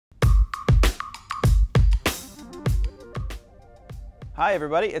Hi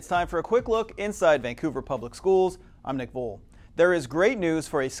everybody, it's time for a quick look inside Vancouver Public Schools. I'm Nick Vole. There is great news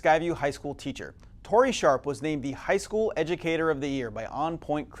for a Skyview High School teacher. Tori Sharpe was named the High School Educator of the Year by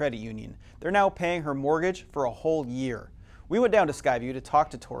OnPoint Credit Union. They're now paying her mortgage for a whole year. We went down to Skyview to talk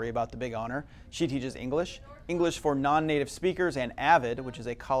to Tori about the big honor. She teaches English for non-native speakers, and AVID, which is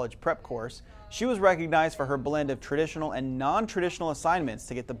a college prep course. She was recognized for her blend of traditional and non-traditional assignments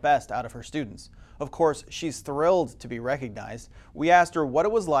to get the best out of her students. Of course, she's thrilled to be recognized. We asked her what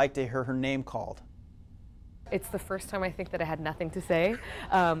it was like to hear her name called. It's the first time I think that I had nothing to say.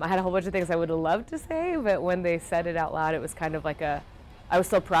 I had a whole bunch of things I would have loved to say, but when they said it out loud, it was kind of like I was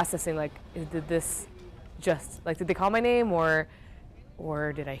still processing, like, did this just, like, did they call my name, or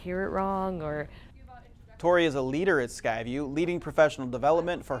did I hear it wrong, or... Tori is a leader at Skyview, leading professional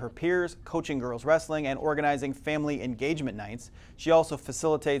development for her peers, coaching girls wrestling, and organizing family engagement nights. She also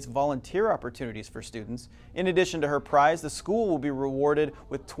facilitates volunteer opportunities for students. In addition to her prize, the school will be rewarded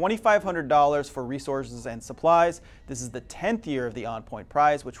with $2,500 for resources and supplies. This is the 10th year of the OnPoint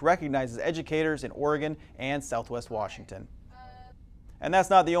Prize, which recognizes educators in Oregon and Southwest Washington. And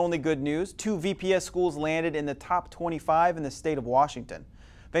that's not the only good news. 2 VPS schools landed in the top 25 in the state of Washington.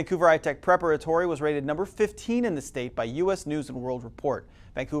 Vancouver iTech Preparatory was rated number 15 in the state by U.S. News & World Report.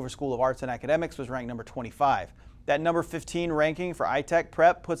 Vancouver School of Arts and Academics was ranked number 25. That number 15 ranking for iTech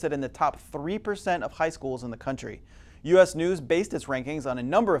Prep puts it in the top 3% of high schools in the country. U.S. News based its rankings on a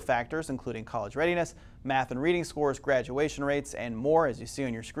number of factors, including college readiness, math and reading scores, graduation rates, and more, as you see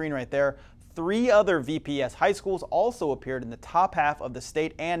on your screen right there. 3 other VPS high schools also appeared in the top half of the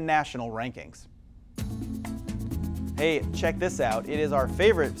state and national rankings. Hey, check this out. It is our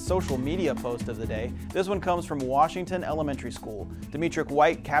favorite social media post of the day. This one comes from Washington Elementary School. Demetric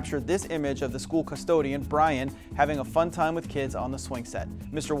White captured this image of the school custodian, Brian, having a fun time with kids on the swing set.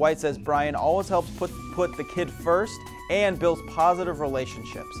 Mr. White says Brian always helps put the kid first and builds positive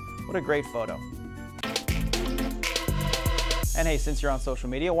relationships. What a great photo. And hey, since you're on social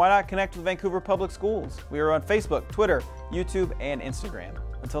media, why not connect with Vancouver Public Schools? We are on Facebook, Twitter, YouTube, and Instagram.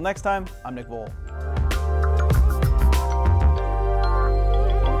 Until next time, I'm Nick Vole.